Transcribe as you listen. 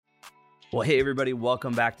Well, hey, everybody,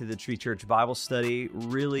 welcome back to the Tree Church Bible Study.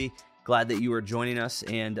 Really glad that you are joining us,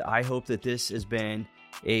 and I hope that this has been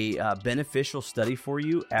a beneficial study for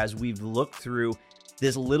you as we've looked through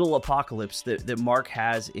this little apocalypse that Mark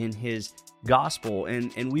has in his gospel.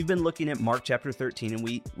 And we've been looking at Mark chapter 13,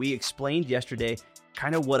 and we explained yesterday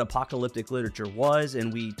kind of what apocalyptic literature was,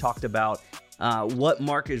 and we talked about what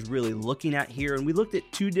Mark is really looking at here, and we looked at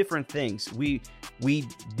two different things. We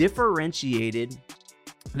differentiated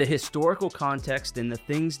the historical context and the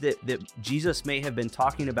things that Jesus may have been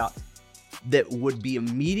talking about that would be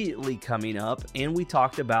immediately coming up. And we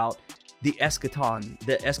talked about the eschaton,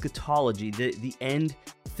 the eschatology, the end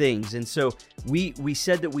things. And so we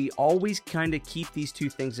said that we always kind of keep these two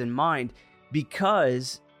things in mind,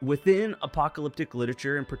 because within apocalyptic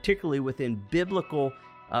literature, and particularly within biblical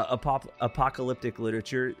apocalyptic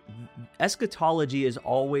literature, eschatology is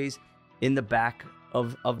always in the back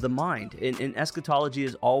of the mind, and eschatology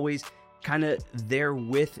is always kind of there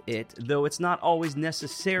with it, though it's not always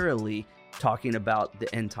necessarily talking about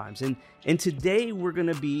the end times. And today we're going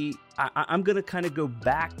to be, I'm going to kind of go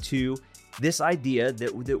back to this idea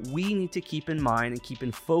that we need to keep in mind and keep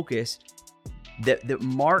in focus, that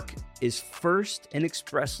Mark is first and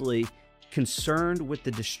expressly concerned with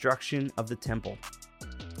the destruction of the temple.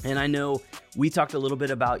 And I know we talked a little bit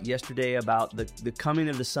about yesterday about the coming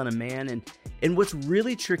of the Son of Man, and what's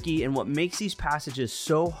really tricky and what makes these passages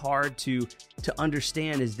so hard to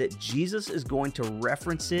understand is that Jesus is going to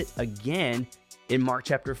reference it again in Mark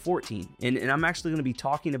chapter 14. And I'm actually going to be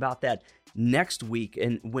talking about that next week,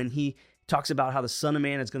 and when he talks about how the Son of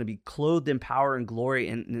Man is going to be clothed in power and glory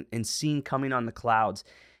and seen coming on the clouds,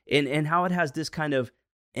 and how it has this kind of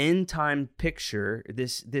end time picture,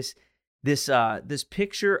 this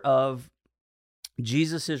picture of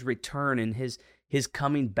Jesus's return and his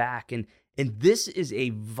coming back. And this is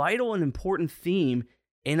a vital and important theme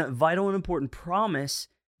and a vital and important promise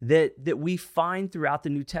that we find throughout the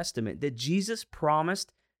New Testament, that Jesus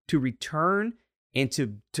promised to return and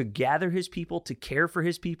to gather his people, to care for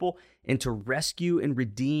his people, and to rescue and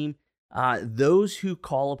redeem those who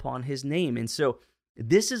call upon his name. And so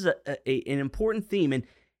this is an important theme.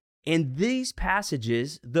 And these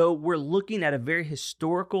passages, though we're looking at a very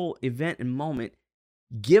historical event and moment,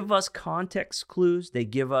 give us context clues. They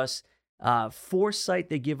give us foresight.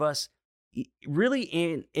 They give us really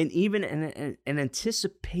even an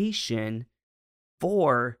anticipation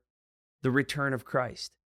for the return of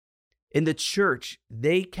Christ. In the church,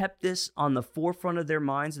 they kept this on the forefront of their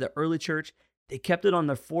minds. The early church, they kept it on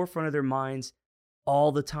the forefront of their minds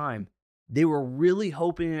all the time. They were really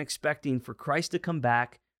hoping and expecting for Christ to come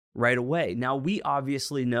back right away. Now, we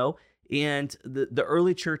obviously know, and the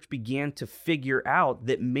early church began to figure out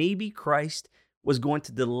that maybe Christ was going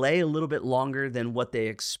to delay a little bit longer than what they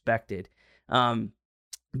expected,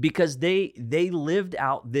 because they lived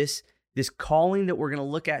out this calling that we're going to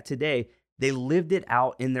look at today. They lived it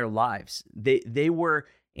out in their lives. They were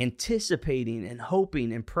anticipating and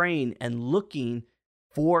hoping and praying and looking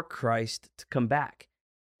for Christ to come back.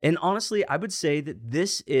 And honestly, I would say that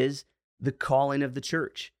this is the calling of the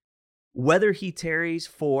church. Whether he tarries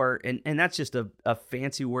for, and that's just a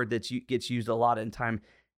fancy word that gets used a lot of times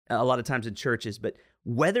in churches, but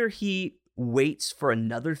whether he waits for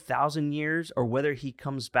another 1,000 years or whether he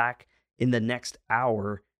comes back in the next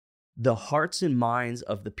hour, the hearts and minds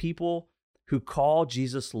of the people who call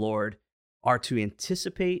Jesus Lord are to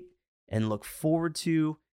anticipate and look forward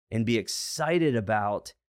to and be excited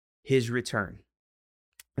about his return.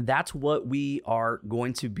 That's what we are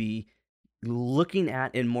going to be looking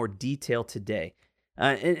at in more detail today.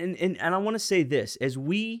 And I want to say this, as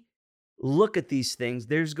we look at these things,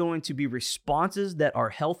 there's going to be responses that are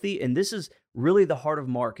healthy. And this is really the heart of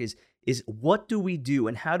Mark is what do we do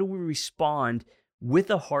and how do we respond with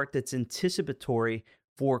a heart that's anticipatory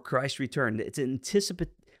for Christ's return? It's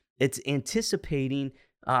anticipating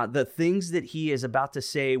the things that he is about to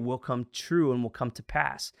say will come true and will come to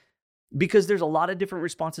pass. Because there's a lot of different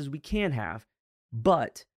responses we can have,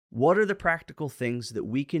 but what are the practical things that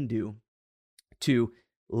we can do to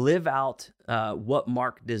live out what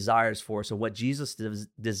Mark desires for us, or what Jesus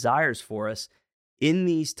desires for us in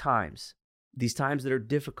these times that are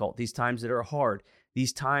difficult, these times that are hard,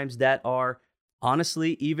 these times that are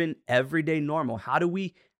honestly even everyday normal? How do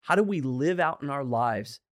we live out in our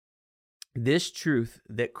lives this truth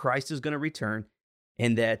that Christ is going to return,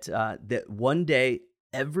 and that one day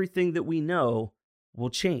everything that we know will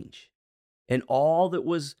change, and all that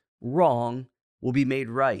was wrong will be made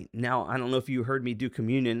right. Now, I don't know if you heard me do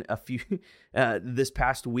communion this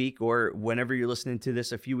past week, or whenever you're listening to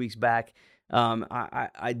this a few weeks back,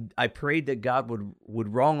 I prayed that God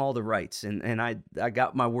would wrong all the rights, and I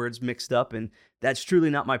got my words mixed up, and that's truly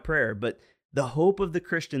not my prayer. But the hope of the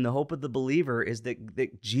Christian, the hope of the believer, is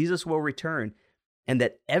that Jesus will return, and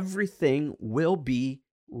that everything will be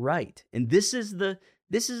right. And this is the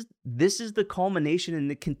culmination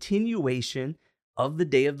and the continuation of the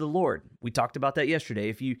day of the Lord. We talked about that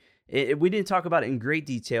yesterday. We didn't talk about it in great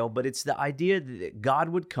detail, but it's the idea that God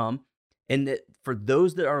would come, and that for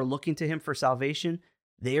those that are looking to him for salvation,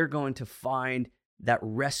 they are going to find that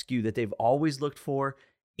rescue that they've always looked for.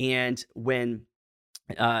 And when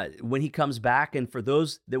he comes back, and for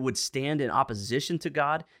those that would stand in opposition to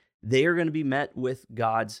God, they are going to be met with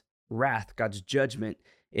God's wrath, God's judgment.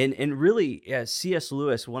 And really, C.S.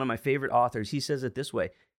 Lewis, one of my favorite authors, he says it this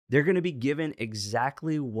way: they're going to be given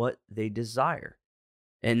exactly what they desire.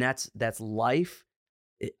 And that's life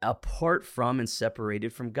apart from and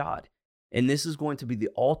separated from God. And this is going to be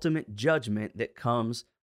the ultimate judgment that comes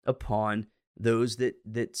upon those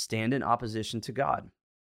that stand in opposition to God.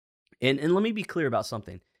 And let me be clear about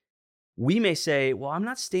something. We may say, well, I'm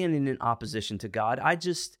not standing in opposition to God. I'm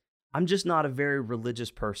just not a very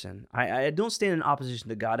religious person. I don't stand in opposition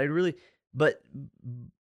to God.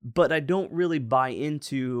 But I don't really buy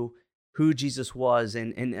into who Jesus was,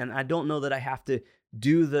 and I don't know that I have to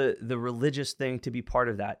do the religious thing to be part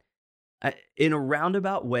of that. In a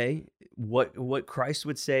roundabout way, what Christ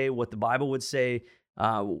would say, what the Bible would say,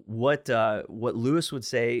 what Lewis would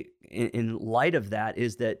say in light of that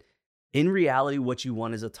is that in reality, what you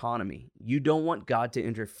want is autonomy. You don't want God to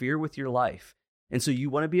interfere with your life. And so you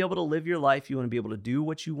want to be able to live your life. You want to be able to do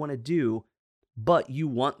what you want to do, but you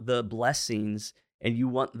want the blessings and you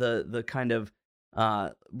want the kind of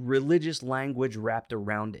religious language wrapped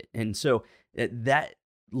around it. And so that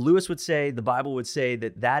Lewis would say, the Bible would say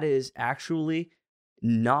that is actually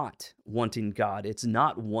not wanting God. It's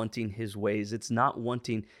not wanting his ways. It's not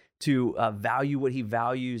wanting to value what he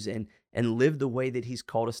values and live the way that he's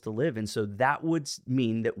called us to live. And so that would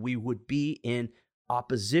mean that we would be in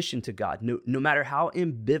opposition to God. No matter how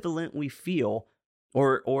ambivalent we feel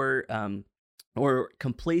or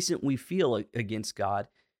complacent we feel against God,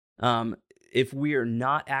 if we are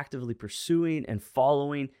not actively pursuing and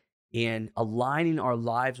following and aligning our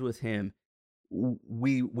lives with him,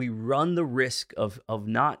 we run the risk of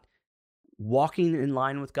not walking in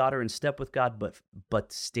line with God or in step with God,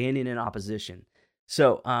 but standing in opposition.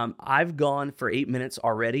 So I've gone for 8 minutes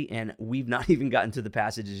already, and we've not even gotten to the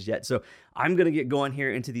passages yet. So I'm going to get going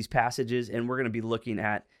here into these passages, and we're going to be looking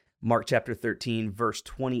at Mark chapter 13, verse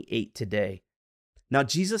 28 today. Now,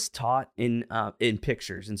 Jesus taught in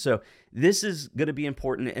pictures, and so this is going to be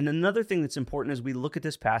important. And another thing that's important as we look at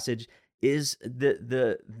this passage is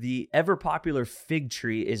the ever popular fig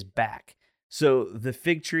tree is back. So the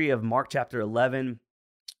fig tree of Mark chapter 11,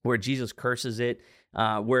 where Jesus curses it,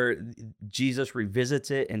 where Jesus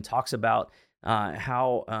revisits it and talks about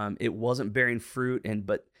how it wasn't bearing fruit,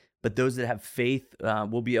 but those that have faith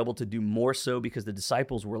will be able to do more so, because the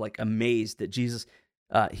disciples were like amazed that Jesus,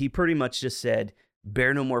 he pretty much just said,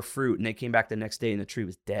 bear no more fruit, and they came back the next day and the tree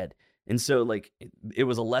was dead. And so like it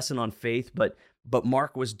was a lesson on faith, but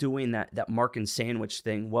Mark was doing that Mark and sandwich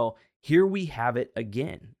thing. Well, here we have it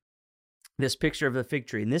again, this picture of the fig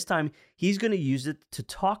tree, and this time he's going to use it to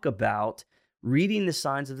talk about reading the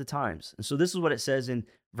signs of the times. And so this is what it says in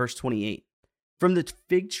verse 28. From the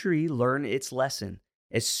fig tree learn its lesson.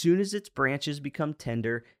 As soon as its branches become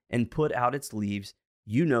tender and put out its leaves,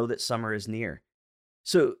 you know that summer is near.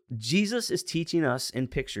 So Jesus is teaching us in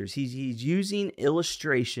pictures. He's using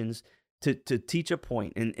illustrations to teach a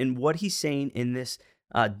point. And what he's saying in this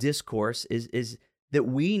discourse is that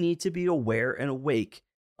we need to be aware and awake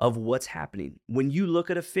of what's happening. When you look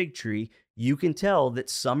at a fig tree, you can tell that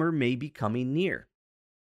summer may be coming near.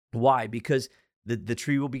 Why? Because the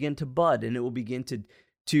tree will begin to bud, and it will begin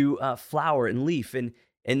to flower and leaf. And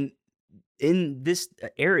in this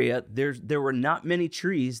area, there were not many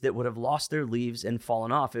trees that would have lost their leaves and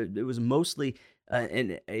fallen off. It was mostly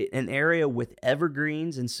an area with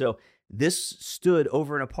evergreens. And so this stood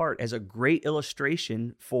over and apart as a great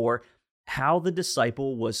illustration for how the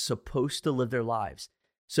disciple was supposed to live their lives.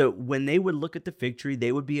 So when they would look at the fig tree,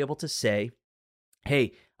 they would be able to say,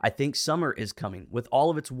 hey, I think summer is coming with all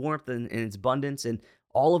of its warmth and its abundance and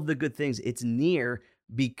all of the good things. It's near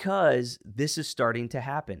because this is starting to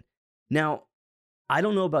happen. Now, I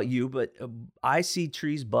don't know about you, but I see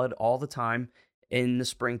trees bud all the time in the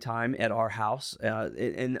springtime at our house.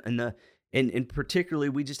 And particularly,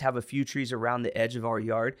 we just have a few trees around the edge of our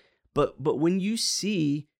yard. But when you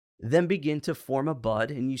see them begin to form a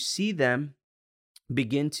bud and you see them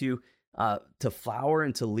begin to flower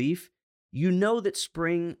and to leaf, you know that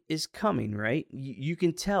spring is coming, right? You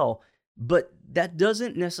can tell, but that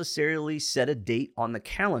doesn't necessarily set a date on the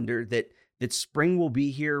calendar that spring will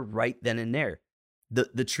be here right then and there.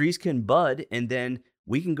 The trees can bud, and then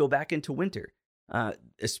we can go back into winter.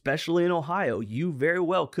 Especially in Ohio, you very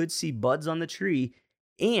well could see buds on the tree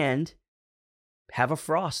and have a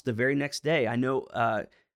frost the very next day. I know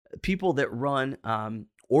people that run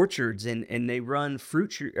orchards and they run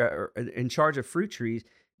in charge of fruit trees.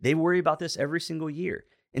 They worry about this every single year.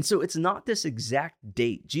 And so it's not this exact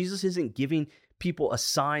date. Jesus isn't giving people a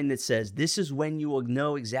sign that says, this is when you will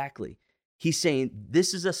know exactly. He's saying,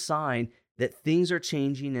 this is a sign that things are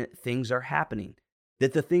changing and things are happening,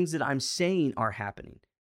 that the things that I'm saying are happening.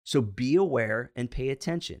 So be aware and pay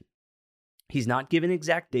attention. He's not giving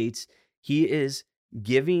exact dates. He is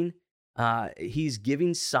giving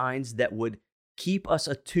signs that would keep us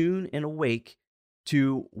attuned and awake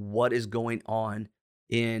to what is going on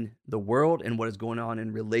in the world and what is going on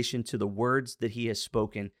in relation to the words that he has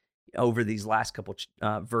spoken over these last couple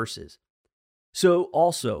verses. So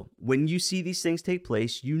also, when you see these things take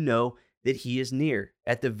place, you know that he is near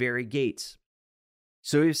at the very gates.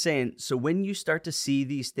 So he's saying, so when you start to see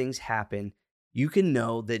these things happen, you can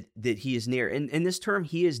know that he is near. And this term,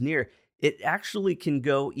 he is near, it actually can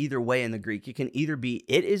go either way in the Greek. It can either be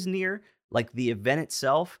it is near, like the event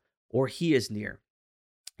itself, or he is near.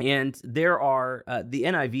 And there are, the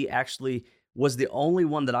NIV actually was the only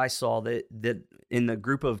one that I saw that in the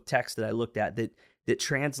group of texts that I looked at that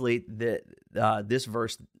translate this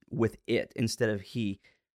verse with it instead of he.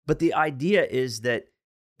 But the idea is that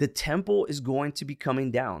the temple is going to be coming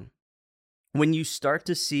down. When you start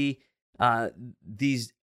to see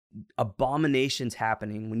these abominations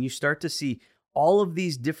happening, when you start to see all of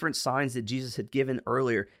these different signs that Jesus had given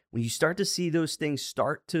earlier, when you start to see those things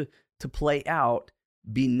start to play out,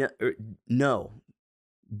 be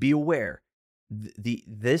aware.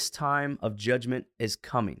 This time of judgment is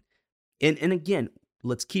coming. And again,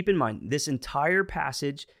 let's keep in mind, this entire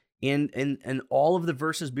passage and all of the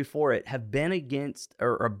verses before it have been against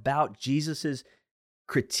or about Jesus's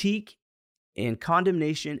critique and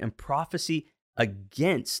condemnation and prophecy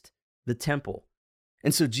against the temple.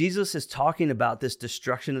 And so Jesus is talking about this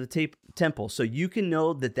destruction of the temple. So you can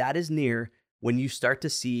know that is near when you start to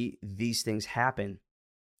see these things happen.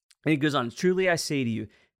 And he goes on, truly I say to you,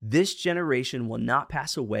 this generation will not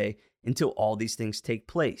pass away until all these things take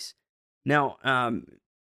place. Now,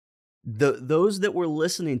 those that were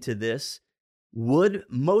listening to this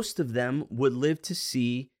most of them would live to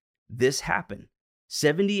see this happen.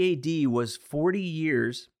 70 AD was 40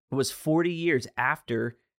 years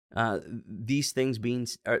after these things being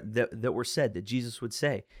that were said, that Jesus would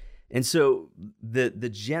say. And so the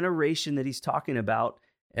generation that he's talking about,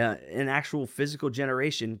 an actual physical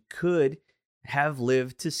generation, could have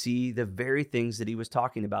lived to see the very things that he was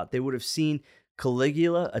talking about. They would have seen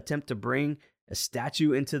Caligula attempt to bring a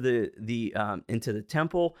statue into the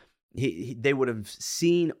temple. They would have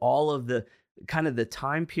seen all of the kind of the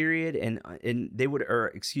time period, and they would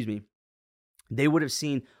have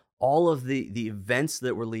seen all of the events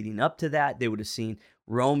that were leading up to that. They would have seen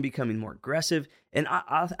Rome becoming more aggressive. And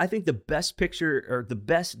I think the best picture or the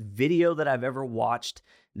best video that I've ever watched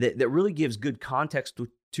that really gives good context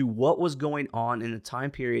to what was going on in the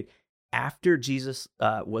time period after Jesus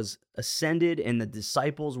was ascended and the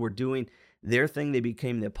disciples were doing their thing. They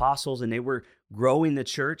became the apostles and they were growing the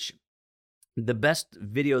church. The best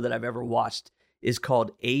video that I've ever watched is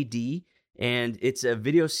called AD, and it's a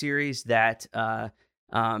video series that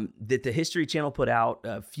the History Channel put out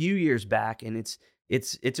a few years back, and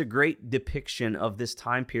it's a great depiction of this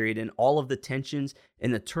time period and all of the tensions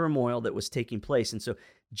and the turmoil that was taking place. And so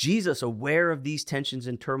Jesus, aware of these tensions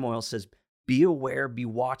and turmoil, says, be aware, be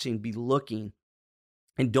watching, be looking,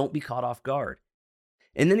 and don't be caught off guard.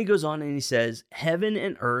 And then he goes on and he says, heaven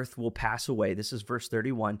and earth will pass away. This is verse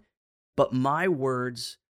 31. But my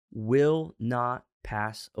words will not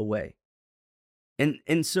pass away.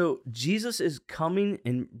 And so Jesus is coming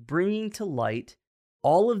and bringing to light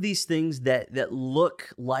all of these things that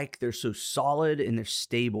look like they're so solid and they're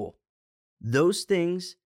stable. Those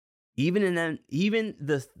things, even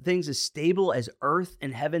the things as stable as earth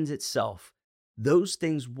and heavens itself, those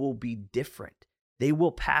things will be different. They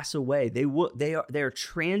will pass away. They are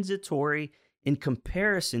transitory in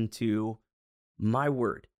comparison to my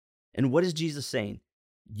word. And what is Jesus saying?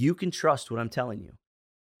 You can trust what I'm telling you.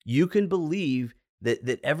 You can believe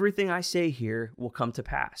that everything I say here will come to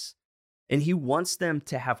pass. And he wants them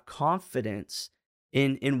to have confidence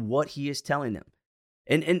in what he is telling them.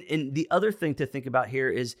 And the other thing to think about here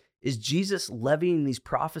is Jesus levying these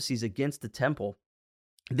prophecies against the temple.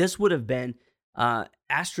 This would have been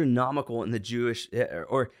astronomical in the Jewish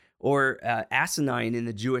or asinine in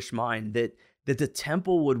the Jewish mind that the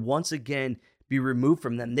temple would once again be removed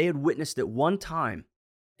from them. They had witnessed it one time,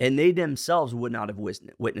 and they themselves would not have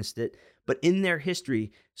witnessed it. But in their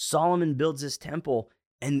history, Solomon builds this temple,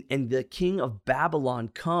 and the king of Babylon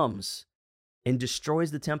comes and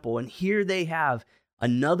destroys the temple. And here they have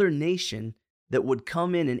another nation that would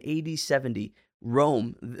come in AD 70,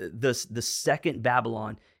 Rome, the second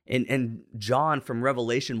Babylon. And John from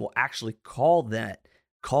Revelation will actually call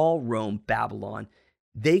Rome Babylon.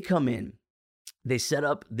 They come in. They set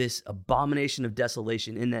up this abomination of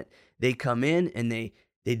desolation in that they come in and they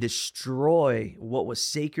destroy what was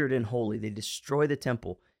sacred and holy. They destroy the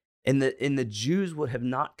temple. And the Jews would have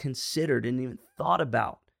not considered and even thought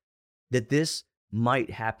about that this might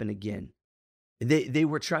happen again. They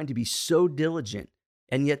were trying to be so diligent,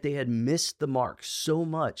 and yet they had missed the mark so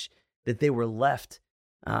much that they were left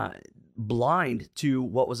blind to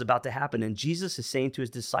what was about to happen. And Jesus is saying to his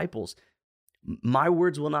disciples, my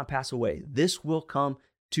words will not pass away. This will come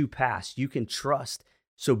to pass. You can trust.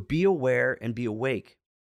 So be aware and be awake.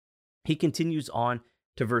 He continues on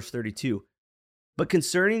to verse 32. But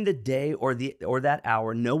concerning the day or that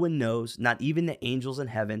hour, no one knows, not even the angels in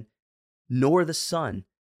heaven, nor the Son,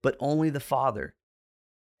 but only the Father.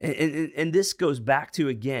 And this goes back to,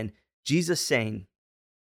 again, Jesus saying,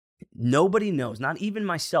 nobody knows, not even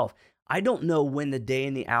myself. I don't know when the day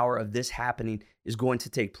and the hour of this happening is going to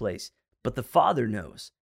take place, but the Father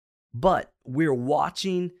knows. But we're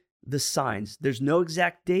watching the signs. There's no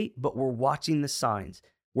exact date, but we're watching the signs.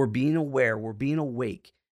 We're being aware. We're being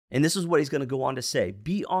awake. And this is what he's going to go on to say.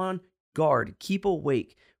 Be on guard. Keep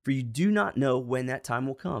awake, for you do not know when that time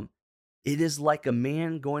will come. It is like a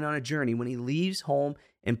man going on a journey when he leaves home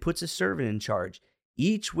and puts a servant in charge,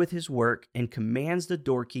 each with his work, and commands the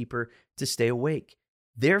doorkeeper to stay awake.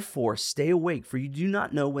 Therefore, stay awake, for you do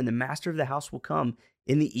not know when the master of the house will come,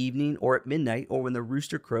 in the evening or at midnight, or when the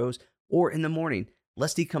rooster crows, or in the morning,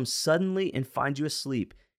 lest he come suddenly and find you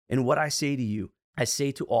asleep. And what I say to you, I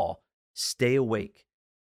say to all, stay awake.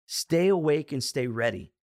 Stay awake and stay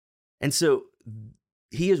ready. And so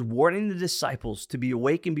he is warning the disciples to be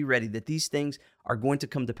awake and be ready, that these things are going to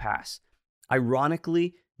come to pass.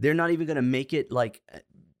 Ironically, they're not even going to make it like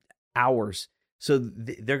hours. So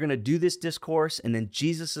they're going to do this discourse, and then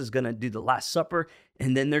Jesus is going to do the Last Supper,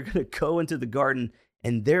 and then they're going to go into the garden,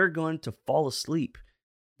 and they're going to fall asleep.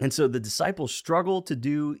 And so the disciples struggle to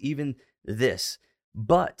do even this.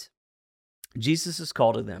 But Jesus'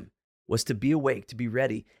 call to them was to be awake, to be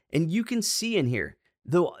ready. And you can see in here,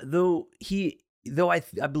 though I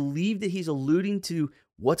believe that he's alluding to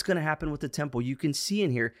what's going to happen with the temple, you can see in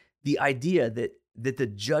here the idea that the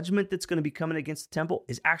judgment that's going to be coming against the temple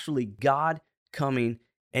is actually God coming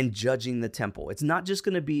and judging the temple. It's not just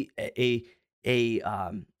going to be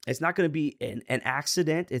it's not going to be an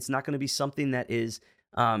accident. It's not going to be something that is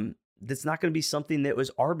that's not going to be something that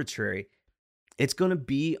was arbitrary. It's going to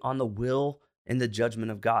be on the will and the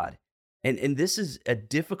judgment of God. And this is a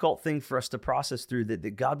difficult thing for us to process through,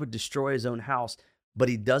 that God would destroy his own house, but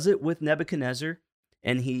he does it with Nebuchadnezzar,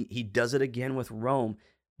 and he does it again with Rome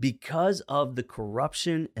because of the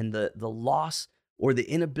corruption and the loss or the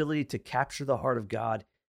inability to capture the heart of God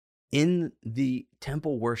in the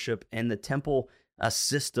temple worship and the temple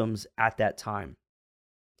systems at that time.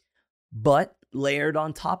 But layered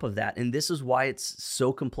on top of that, and this is why it's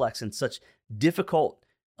so complex and such difficult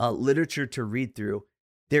literature to read through,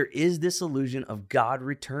 there is this illusion of God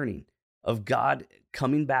returning, of God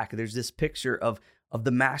coming back. There's this picture of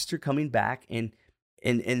the master coming back and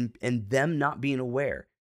them not being aware.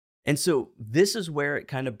 And so this is where it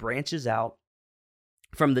kind of branches out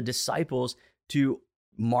from the disciples to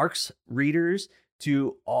Mark's readers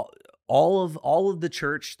to all of the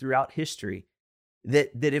church throughout history,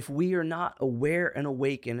 that if we are not aware and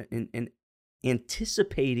awake and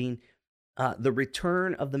anticipating the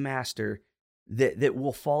return of the master, that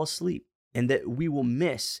we'll fall asleep and that we will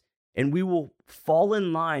miss, and we will fall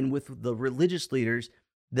in line with the religious leaders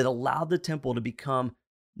that allowed the temple to become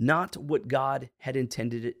not what God had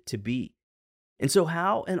intended it to be. And so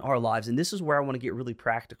how in our lives, and this is where I want to get really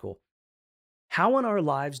practical, how in our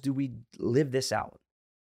lives do we live this out?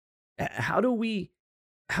 How do we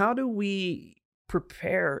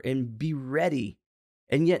prepare and be ready,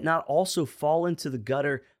 and yet not also fall into the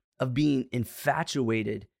gutter of being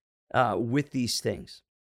infatuated with these things?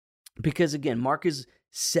 Because again, Mark is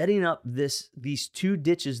setting up these two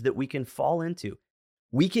ditches that we can fall into.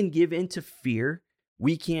 We can give into fear.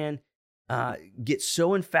 We can get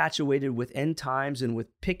so infatuated with end times and with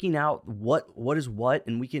picking out what is what,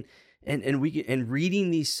 and we can and reading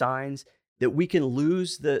these signs that we can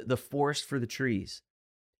lose the forest for the trees,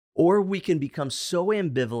 or we can become so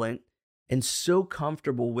ambivalent and so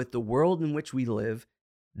comfortable with the world in which we live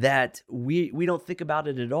that we don't think about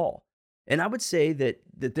it at all. And I would say that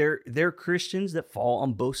there are Christians that fall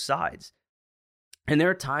on both sides. And there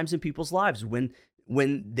are times in people's lives when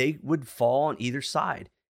they would fall on either side.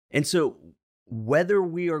 And so whether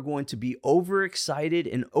we are going to be overexcited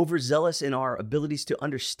and overzealous in our abilities to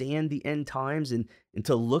understand the end times and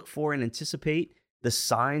to look for and anticipate the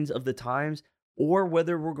signs of the times, or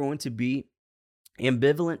whether we're going to be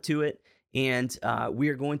ambivalent to it and we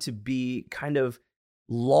are going to be kind of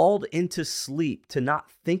lulled into sleep to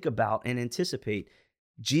not think about and anticipate,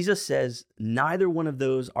 Jesus says neither one of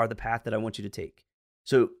those are the path that I want you to take.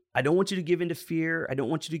 So I don't want you to give into fear. I don't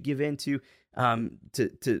want you to give into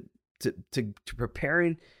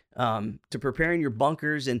preparing your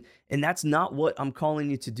bunkers, and that's not what I'm calling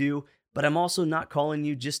you to do. But I'm also not calling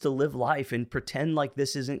you just to live life and pretend like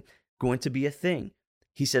this isn't going to be a thing.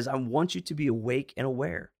 He says, I want you to be awake and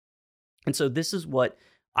aware. And so this is what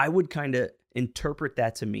I would kind of interpret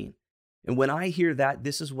that to mean. And when I hear that,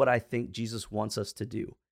 this is what I think Jesus wants us to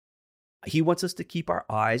do. He wants us to keep our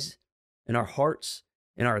eyes and our hearts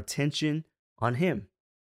and our attention on him.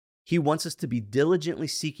 He wants us to be diligently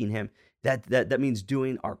seeking him. That means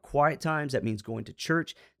doing our quiet times. That means going to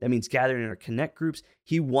church. That means gathering in our connect groups.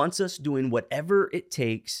 He wants us doing whatever it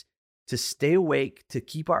takes to stay awake, to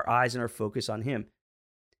keep our eyes and our focus on him.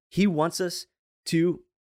 He wants us to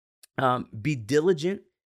be diligent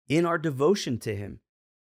in our devotion to him.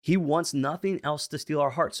 He wants nothing else to steal our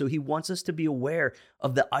heart. So he wants us to be aware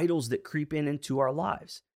of the idols that creep into our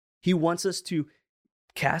lives. He wants us to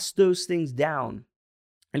cast those things down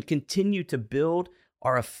and continue to build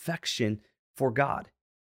our affection for God.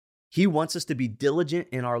 He wants us to be diligent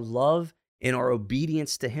in our love and our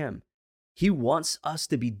obedience to him. He wants us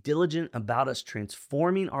to be diligent about us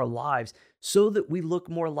transforming our lives so that we look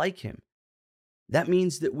more like him. That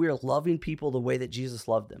means that we're loving people the way that Jesus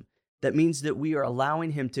loved them. That means that we are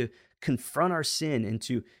allowing him to confront our sin and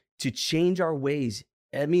to change our ways.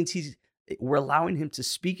 That means we're allowing him to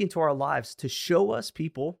speak into our lives, to show us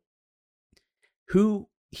people who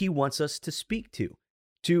he wants us to speak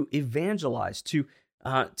to evangelize, to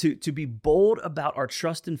be bold about our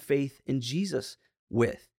trust and faith in Jesus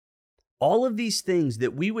with. All of these things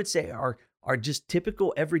that we would say are just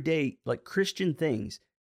typical everyday like Christian things.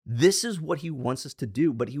 This is what he wants us to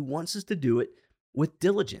do, but he wants us to do it with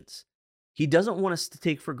diligence. He doesn't want us to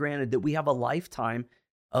take for granted that we have a lifetime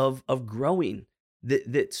of growing,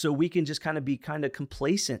 that so we can just kind of be kind of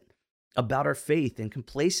complacent about our faith and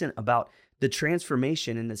complacent about the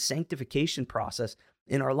transformation and the sanctification process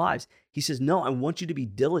in our lives. He says, no, I want you to be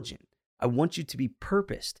diligent. I want you to be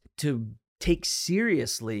purposed, to take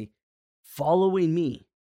seriously following me,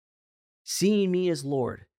 seeing me as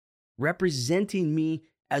Lord, representing me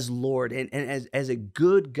as Lord, and as a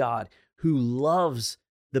good God who loves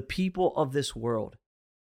the people of this world.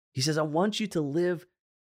 He says, I want you to live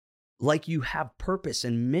like you have purpose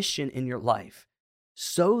and mission in your life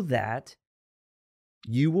so that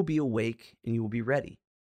you will be awake and you will be ready.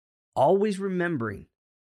 Always remembering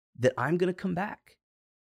that I'm going to come back.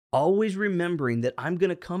 Always remembering that I'm going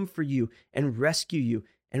to come for you and rescue you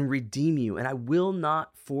and redeem you, and I will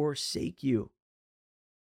not forsake you.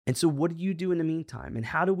 And so what do you do in the meantime? And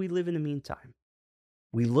how do we live in the meantime?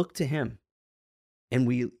 We look to him and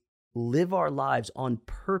we live our lives on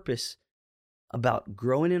purpose about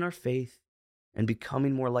growing in our faith and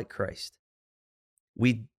becoming more like Christ.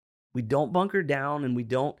 We don't bunker down and we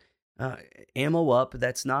don't ammo up.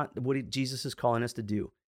 That's not what Jesus is calling us to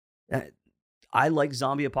do. I like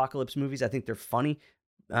zombie apocalypse movies. I think they're funny.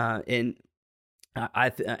 And I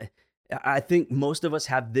think most of us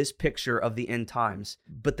have this picture of the end times,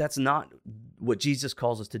 but that's not what Jesus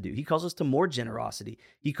calls us to do. He calls us to more generosity.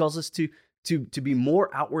 He calls us to be more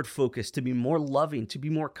outward focused, to be more loving, to be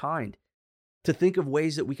more kind, to think of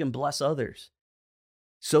ways that we can bless others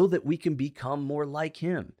so that we can become more like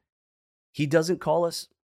him. He doesn't call us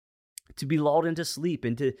to be lulled into sleep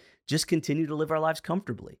and to just continue to live our lives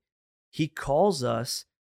comfortably. He calls us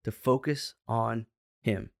to focus on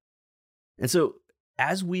him. And so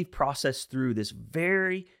as we've processed through this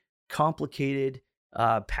very complicated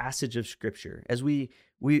passage of Scripture, as we've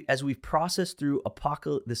processed through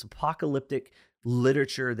this apocalyptic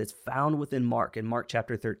literature that's found within Mark, in Mark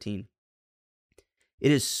chapter 13,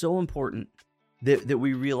 it is so important that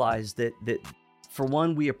we realize that for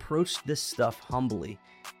one, we approach this stuff humbly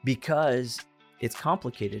because it's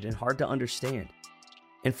complicated and hard to understand.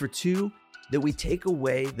 And for two, that we take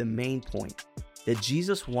away the main point, that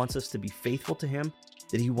Jesus wants us to be faithful to him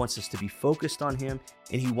that he wants us to be focused on him,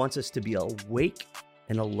 and he wants us to be awake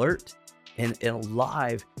and alert and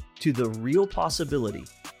alive to the real possibility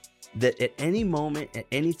that at any moment, at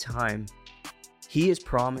any time, he has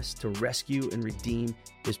promised to rescue and redeem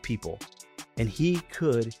his people, and he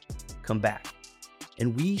could come back.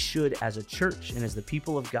 And we should, as a church and as the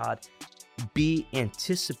people of God, be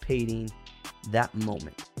anticipating that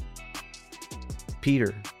moment.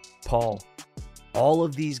 Peter, Paul, all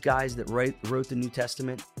of these guys that wrote the New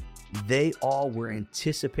Testament, they all were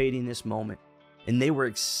anticipating this moment, and they were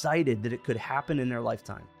excited that it could happen in their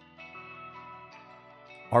lifetime.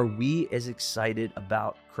 Are we as excited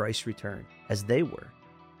about Christ's return as they were?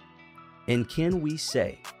 And can we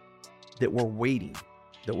say that we're waiting,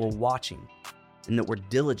 that we're watching, and that we're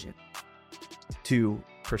diligent to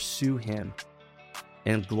pursue him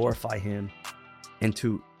and glorify him and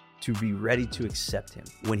to be ready to accept him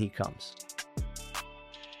when he comes?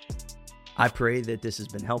 I pray that this has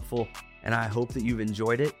been helpful, and I hope that you've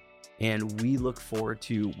enjoyed it. And we look forward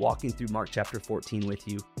to walking through Mark chapter 14 with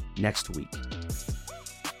you next week.